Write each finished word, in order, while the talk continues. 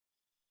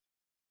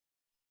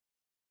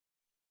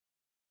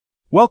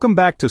Welcome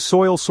back to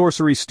Soil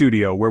Sorcery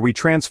Studio, where we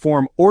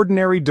transform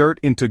ordinary dirt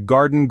into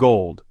garden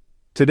gold.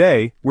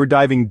 Today, we're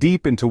diving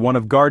deep into one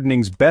of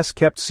gardening's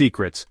best-kept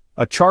secrets,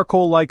 a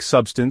charcoal-like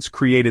substance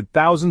created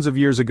thousands of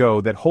years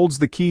ago that holds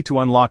the key to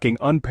unlocking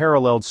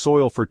unparalleled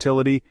soil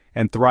fertility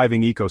and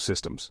thriving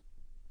ecosystems.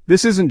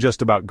 This isn't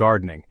just about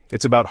gardening,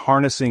 it's about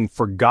harnessing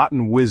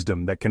forgotten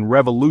wisdom that can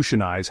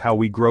revolutionize how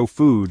we grow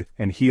food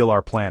and heal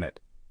our planet.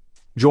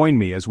 Join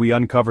me as we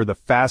uncover the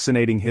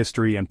fascinating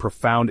history and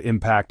profound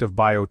impact of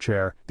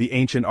biochar, the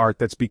ancient art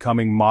that's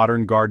becoming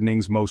modern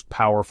gardening's most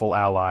powerful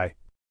ally.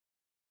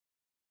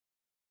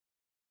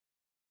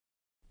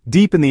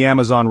 Deep in the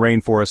Amazon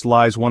rainforest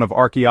lies one of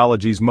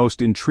archaeology's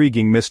most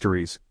intriguing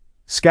mysteries.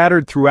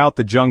 Scattered throughout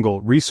the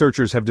jungle,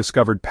 researchers have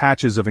discovered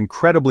patches of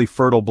incredibly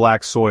fertile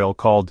black soil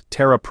called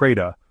terra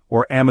preta,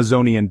 or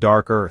Amazonian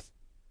dark earth.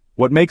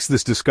 What makes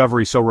this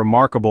discovery so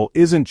remarkable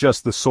isn't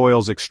just the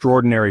soil's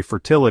extraordinary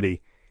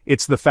fertility.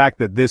 It's the fact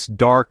that this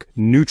dark,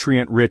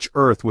 nutrient-rich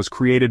earth was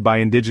created by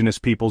indigenous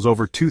peoples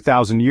over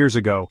 2,000 years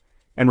ago,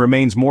 and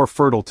remains more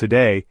fertile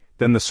today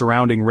than the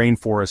surrounding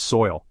rainforest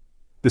soil.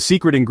 The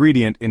secret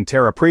ingredient in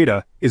terra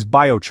preta is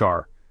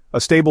biochar, a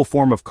stable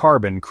form of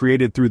carbon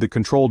created through the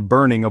controlled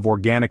burning of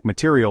organic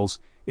materials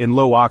in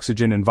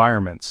low-oxygen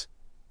environments.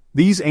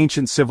 These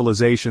ancient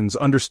civilizations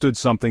understood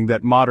something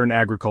that modern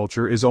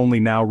agriculture is only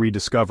now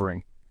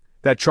rediscovering.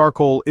 That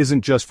charcoal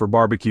isn't just for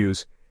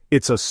barbecues.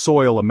 It's a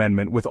soil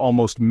amendment with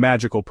almost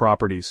magical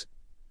properties.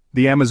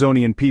 The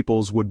Amazonian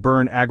peoples would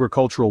burn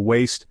agricultural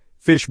waste,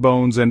 fish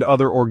bones and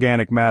other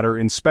organic matter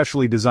in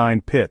specially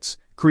designed pits,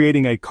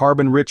 creating a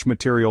carbon-rich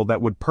material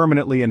that would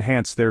permanently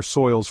enhance their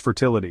soil's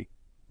fertility.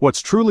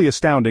 What's truly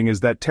astounding is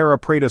that terra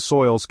preta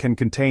soils can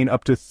contain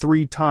up to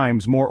 3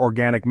 times more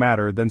organic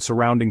matter than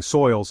surrounding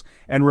soils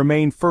and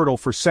remain fertile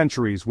for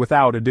centuries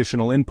without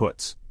additional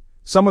inputs.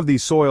 Some of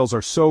these soils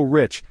are so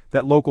rich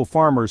that local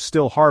farmers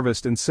still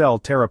harvest and sell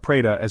terra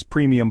preta as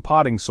premium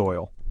potting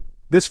soil.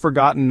 This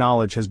forgotten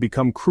knowledge has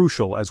become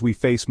crucial as we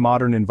face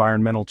modern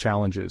environmental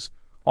challenges,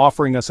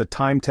 offering us a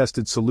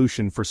time-tested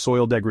solution for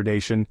soil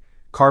degradation,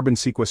 carbon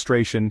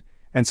sequestration,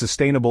 and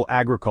sustainable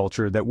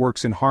agriculture that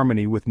works in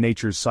harmony with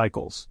nature's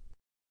cycles.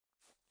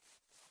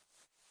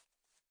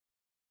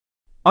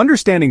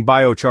 Understanding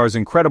biochar's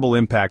incredible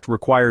impact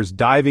requires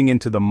diving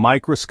into the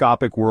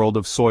microscopic world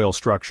of soil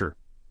structure.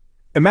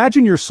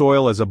 Imagine your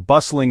soil as a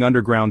bustling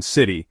underground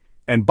city,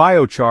 and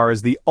biochar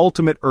as the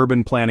ultimate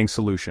urban planning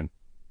solution.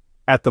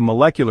 At the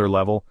molecular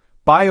level,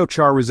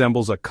 biochar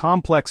resembles a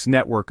complex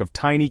network of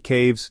tiny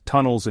caves,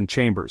 tunnels, and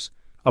chambers,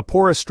 a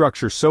porous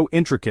structure so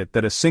intricate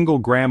that a single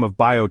gram of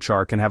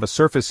biochar can have a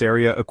surface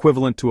area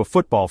equivalent to a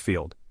football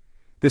field.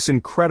 This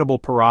incredible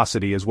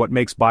porosity is what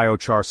makes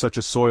biochar such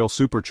a soil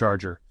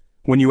supercharger.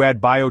 When you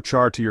add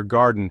biochar to your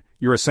garden,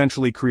 you're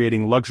essentially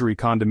creating luxury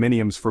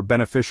condominiums for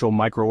beneficial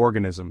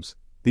microorganisms.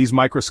 These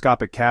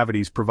microscopic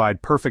cavities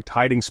provide perfect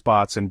hiding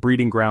spots and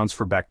breeding grounds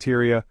for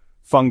bacteria,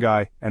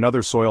 fungi, and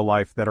other soil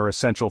life that are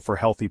essential for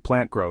healthy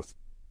plant growth.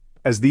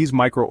 As these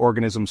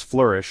microorganisms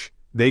flourish,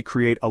 they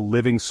create a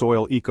living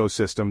soil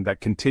ecosystem that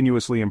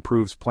continuously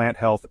improves plant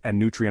health and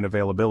nutrient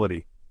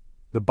availability.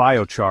 The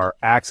biochar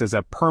acts as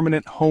a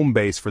permanent home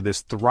base for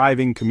this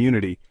thriving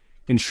community,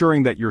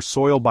 ensuring that your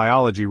soil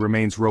biology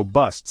remains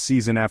robust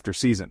season after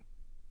season.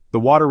 The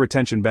water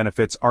retention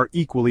benefits are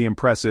equally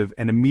impressive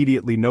and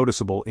immediately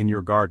noticeable in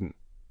your garden.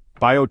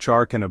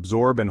 Biochar can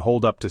absorb and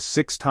hold up to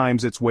 6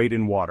 times its weight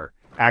in water,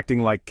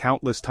 acting like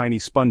countless tiny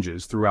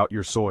sponges throughout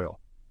your soil.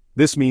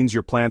 This means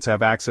your plants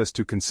have access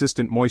to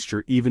consistent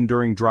moisture even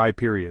during dry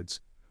periods,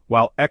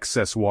 while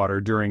excess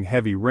water during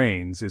heavy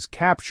rains is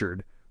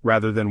captured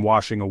rather than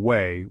washing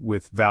away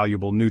with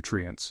valuable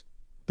nutrients.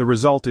 The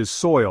result is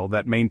soil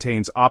that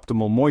maintains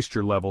optimal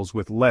moisture levels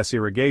with less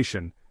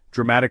irrigation,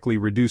 dramatically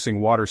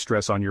reducing water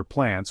stress on your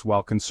plants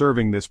while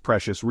conserving this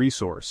precious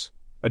resource.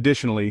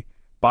 Additionally,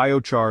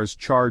 biochar's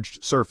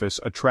charged surface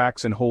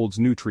attracts and holds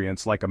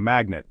nutrients like a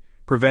magnet,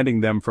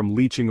 preventing them from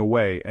leaching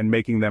away and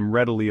making them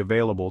readily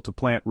available to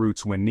plant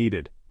roots when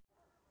needed.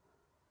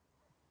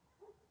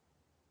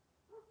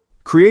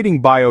 Creating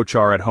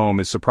biochar at home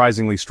is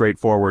surprisingly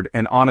straightforward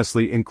and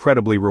honestly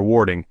incredibly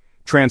rewarding,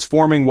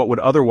 transforming what would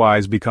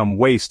otherwise become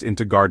waste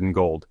into garden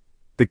gold.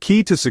 The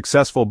key to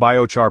successful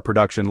biochar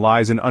production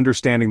lies in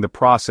understanding the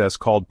process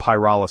called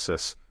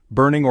pyrolysis,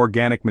 burning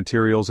organic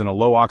materials in a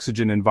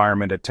low-oxygen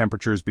environment at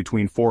temperatures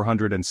between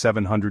 400 and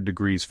 700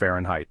 degrees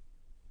Fahrenheit.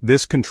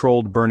 This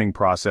controlled burning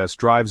process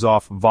drives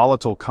off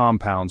volatile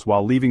compounds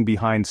while leaving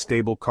behind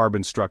stable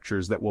carbon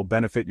structures that will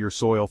benefit your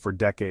soil for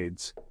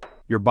decades.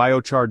 Your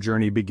biochar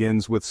journey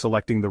begins with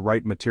selecting the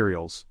right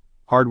materials.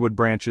 Hardwood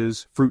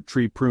branches, fruit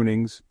tree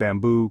prunings,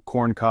 bamboo,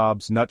 corn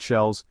cobs,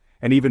 nutshells,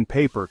 and even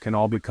paper can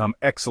all become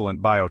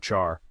excellent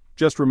biochar.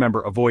 Just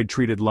remember, avoid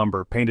treated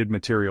lumber, painted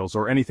materials,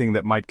 or anything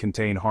that might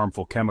contain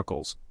harmful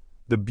chemicals.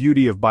 The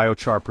beauty of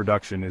biochar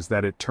production is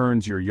that it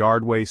turns your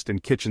yard waste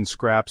and kitchen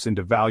scraps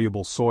into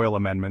valuable soil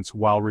amendments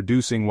while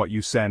reducing what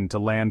you send to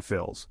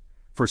landfills.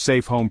 For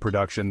safe home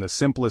production, the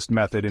simplest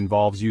method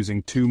involves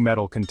using 2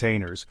 metal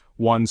containers,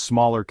 one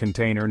smaller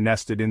container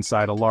nested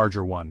inside a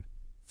larger one.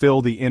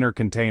 fill the inner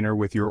container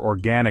with your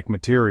organic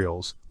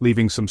materials,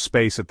 leaving some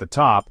space at the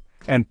top,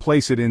 and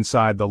place it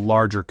inside the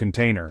larger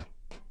container.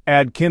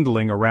 Add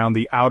kindling around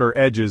the outer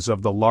edges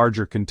of the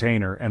larger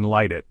container and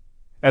light it.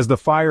 As the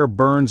fire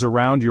burns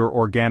around your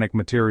organic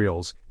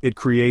materials, it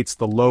creates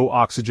the low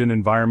oxygen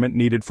environment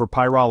needed for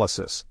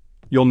pyrolysis.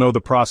 You'll know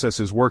the process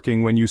is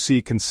working when you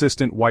see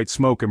consistent white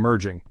smoke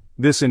emerging.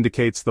 This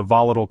indicates the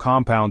volatile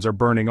compounds are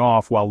burning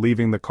off while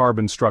leaving the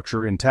carbon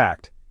structure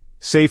intact.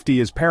 Safety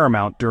is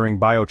paramount during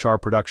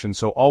biochar production,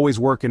 so always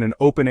work in an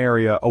open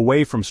area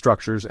away from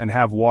structures and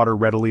have water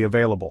readily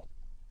available.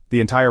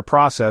 The entire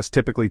process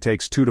typically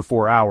takes 2 to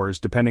 4 hours,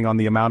 depending on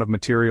the amount of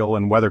material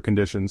and weather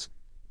conditions.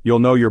 You'll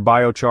know your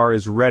biochar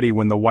is ready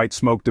when the white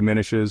smoke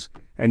diminishes,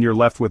 and you're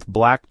left with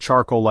black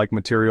charcoal-like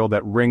material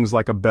that rings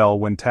like a bell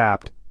when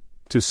tapped.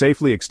 To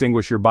safely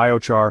extinguish your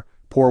biochar,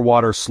 pour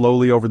water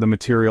slowly over the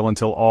material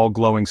until all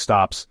glowing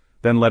stops,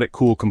 then let it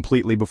cool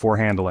completely before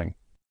handling.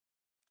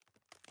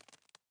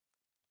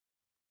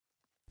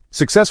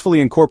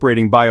 Successfully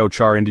incorporating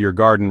biochar into your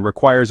garden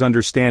requires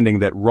understanding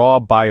that raw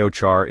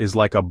biochar is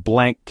like a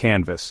blank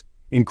canvas,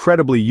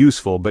 incredibly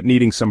useful but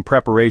needing some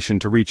preparation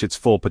to reach its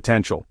full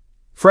potential.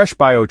 Fresh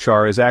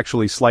biochar is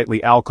actually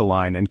slightly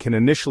alkaline and can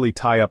initially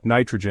tie up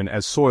nitrogen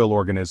as soil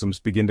organisms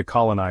begin to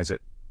colonize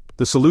it.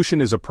 The solution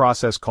is a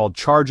process called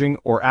charging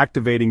or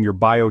activating your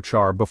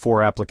biochar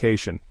before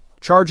application.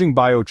 Charging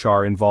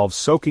biochar involves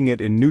soaking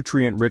it in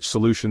nutrient-rich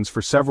solutions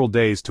for several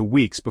days to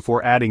weeks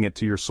before adding it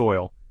to your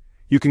soil.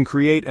 You can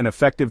create an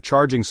effective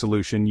charging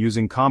solution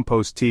using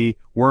compost tea,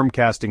 worm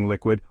casting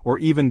liquid, or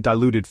even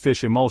diluted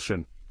fish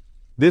emulsion.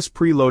 This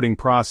preloading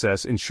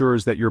process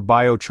ensures that your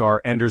biochar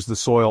enters the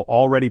soil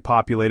already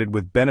populated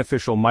with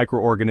beneficial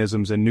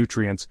microorganisms and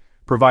nutrients,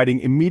 providing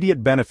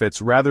immediate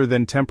benefits rather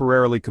than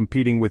temporarily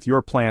competing with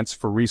your plants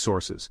for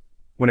resources.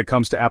 When it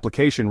comes to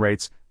application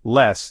rates,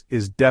 less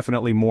is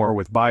definitely more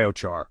with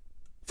biochar.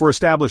 For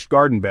established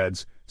garden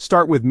beds,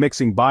 start with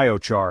mixing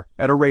biochar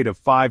at a rate of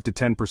 5 to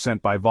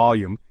 10% by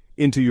volume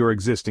into your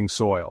existing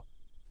soil.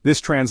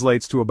 This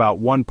translates to about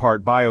 1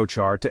 part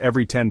biochar to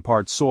every 10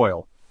 parts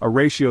soil, a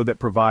ratio that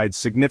provides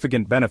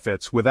significant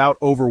benefits without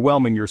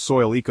overwhelming your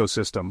soil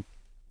ecosystem.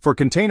 For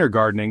container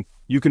gardening,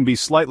 you can be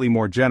slightly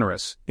more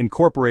generous,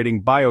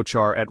 incorporating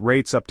biochar at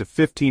rates up to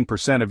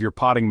 15% of your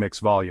potting mix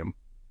volume.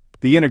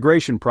 The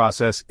integration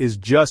process is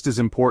just as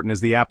important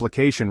as the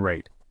application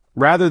rate.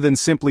 Rather than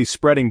simply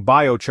spreading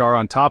biochar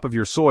on top of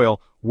your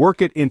soil,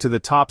 work it into the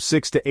top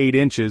 6 to 8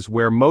 inches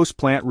where most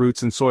plant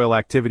roots and soil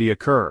activity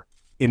occur.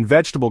 In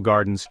vegetable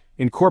gardens,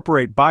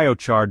 incorporate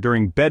biochar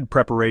during bed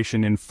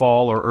preparation in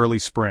fall or early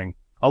spring,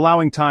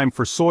 allowing time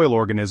for soil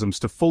organisms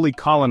to fully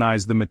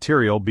colonize the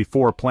material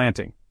before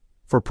planting.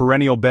 For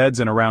perennial beds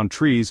and around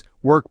trees,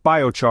 work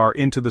biochar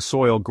into the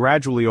soil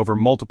gradually over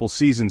multiple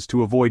seasons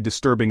to avoid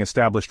disturbing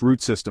established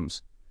root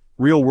systems.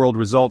 Real-world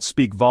results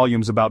speak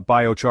volumes about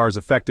biochar's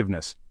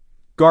effectiveness.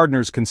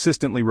 Gardeners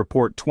consistently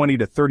report 20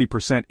 to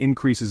 30%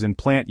 increases in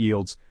plant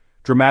yields,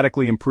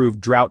 dramatically improved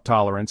drought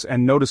tolerance,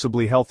 and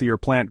noticeably healthier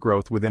plant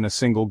growth within a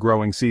single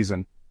growing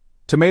season.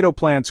 Tomato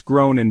plants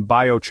grown in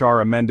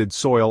biochar-amended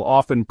soil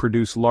often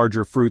produce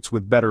larger fruits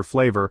with better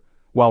flavor,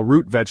 while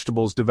root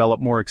vegetables develop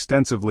more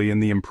extensively in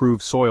the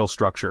improved soil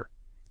structure.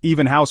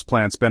 Even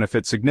houseplants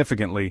benefit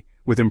significantly,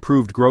 with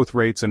improved growth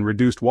rates and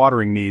reduced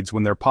watering needs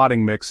when their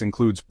potting mix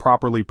includes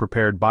properly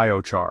prepared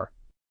biochar.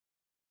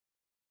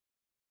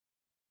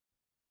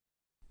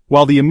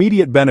 While the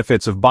immediate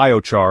benefits of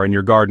biochar in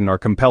your garden are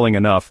compelling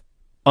enough,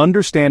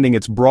 understanding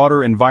its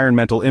broader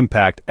environmental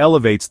impact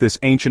elevates this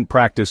ancient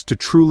practice to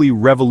truly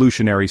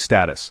revolutionary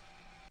status.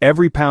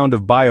 Every pound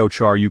of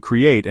biochar you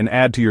create and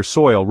add to your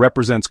soil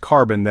represents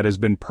carbon that has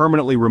been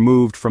permanently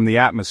removed from the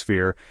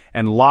atmosphere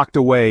and locked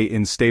away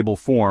in stable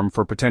form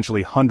for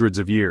potentially hundreds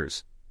of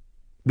years.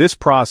 This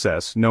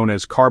process, known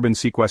as carbon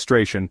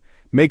sequestration,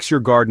 makes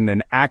your garden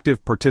an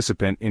active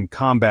participant in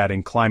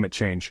combating climate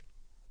change.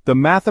 The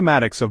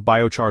mathematics of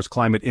biochar's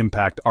climate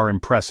impact are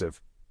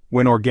impressive.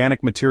 When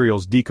organic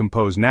materials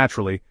decompose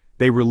naturally,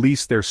 they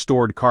release their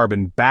stored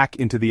carbon back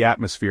into the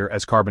atmosphere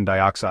as carbon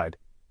dioxide.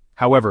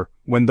 However,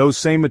 when those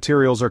same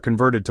materials are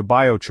converted to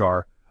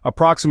biochar,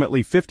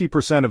 approximately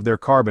 50% of their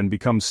carbon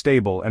becomes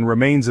stable and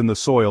remains in the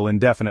soil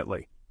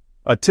indefinitely.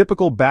 A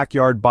typical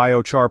backyard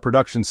biochar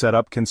production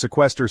setup can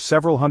sequester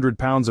several hundred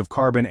pounds of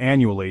carbon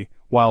annually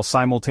while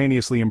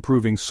simultaneously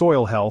improving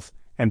soil health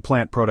and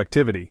plant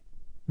productivity.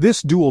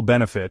 This dual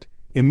benefit,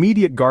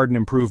 immediate garden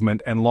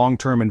improvement and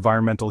long-term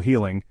environmental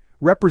healing,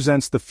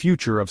 represents the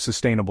future of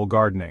sustainable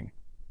gardening.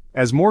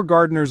 As more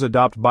gardeners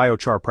adopt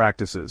biochar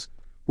practices,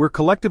 we're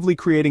collectively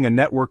creating a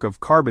network of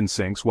carbon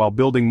sinks while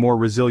building more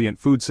resilient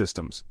food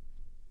systems.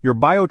 Your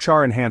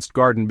biochar-enhanced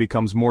garden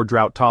becomes more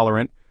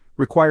drought-tolerant,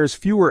 requires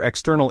fewer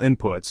external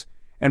inputs,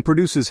 and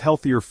produces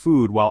healthier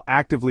food while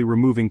actively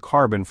removing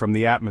carbon from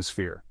the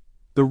atmosphere.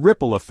 The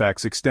ripple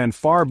effects extend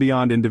far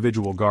beyond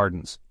individual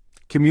gardens.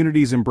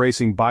 Communities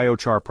embracing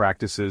biochar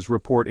practices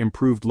report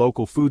improved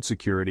local food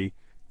security,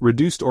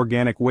 reduced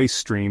organic waste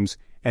streams,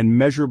 and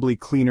measurably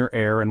cleaner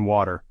air and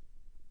water.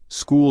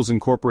 Schools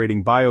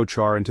incorporating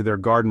biochar into their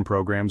garden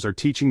programs are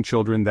teaching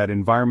children that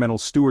environmental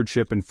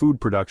stewardship and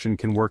food production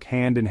can work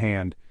hand in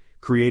hand,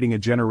 creating a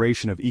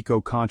generation of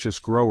eco-conscious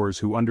growers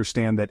who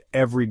understand that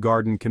every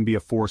garden can be a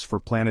force for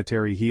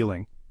planetary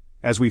healing.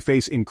 As we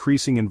face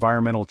increasing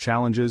environmental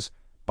challenges,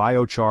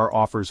 biochar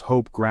offers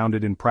hope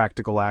grounded in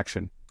practical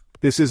action.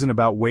 This isn't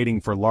about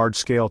waiting for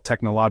large-scale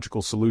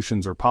technological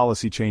solutions or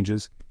policy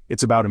changes,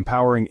 it's about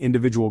empowering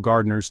individual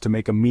gardeners to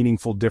make a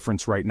meaningful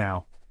difference right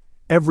now.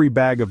 Every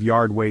bag of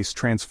yard waste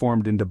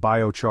transformed into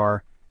biochar,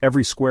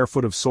 every square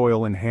foot of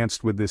soil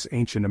enhanced with this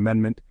ancient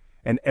amendment,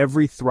 and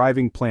every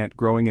thriving plant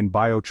growing in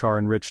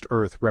biochar-enriched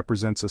earth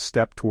represents a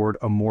step toward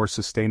a more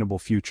sustainable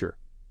future.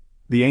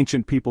 The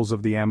ancient peoples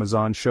of the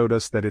Amazon showed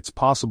us that it's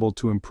possible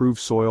to improve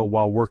soil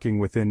while working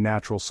within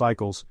natural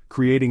cycles,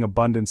 creating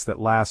abundance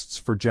that lasts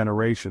for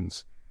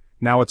generations.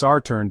 Now it's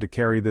our turn to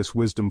carry this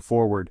wisdom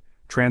forward,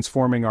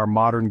 transforming our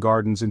modern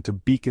gardens into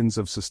beacons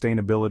of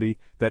sustainability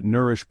that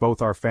nourish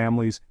both our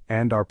families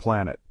and our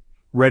planet.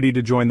 Ready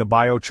to join the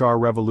biochar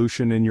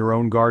revolution in your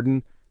own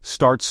garden?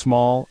 Start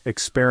small,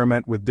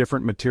 experiment with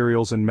different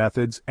materials and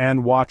methods,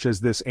 and watch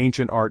as this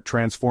ancient art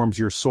transforms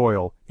your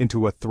soil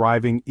into a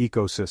thriving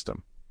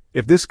ecosystem.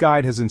 If this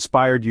guide has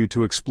inspired you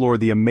to explore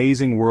the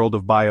amazing world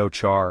of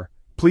biochar,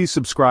 please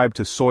subscribe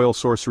to Soil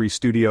Sorcery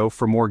Studio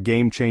for more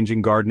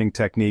game-changing gardening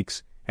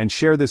techniques, and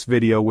share this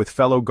video with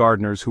fellow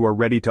gardeners who are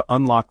ready to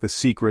unlock the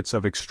secrets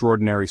of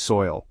extraordinary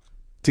soil.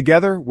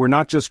 Together, we're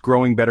not just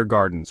growing better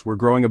gardens, we're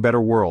growing a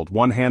better world,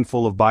 one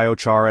handful of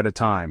biochar at a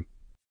time.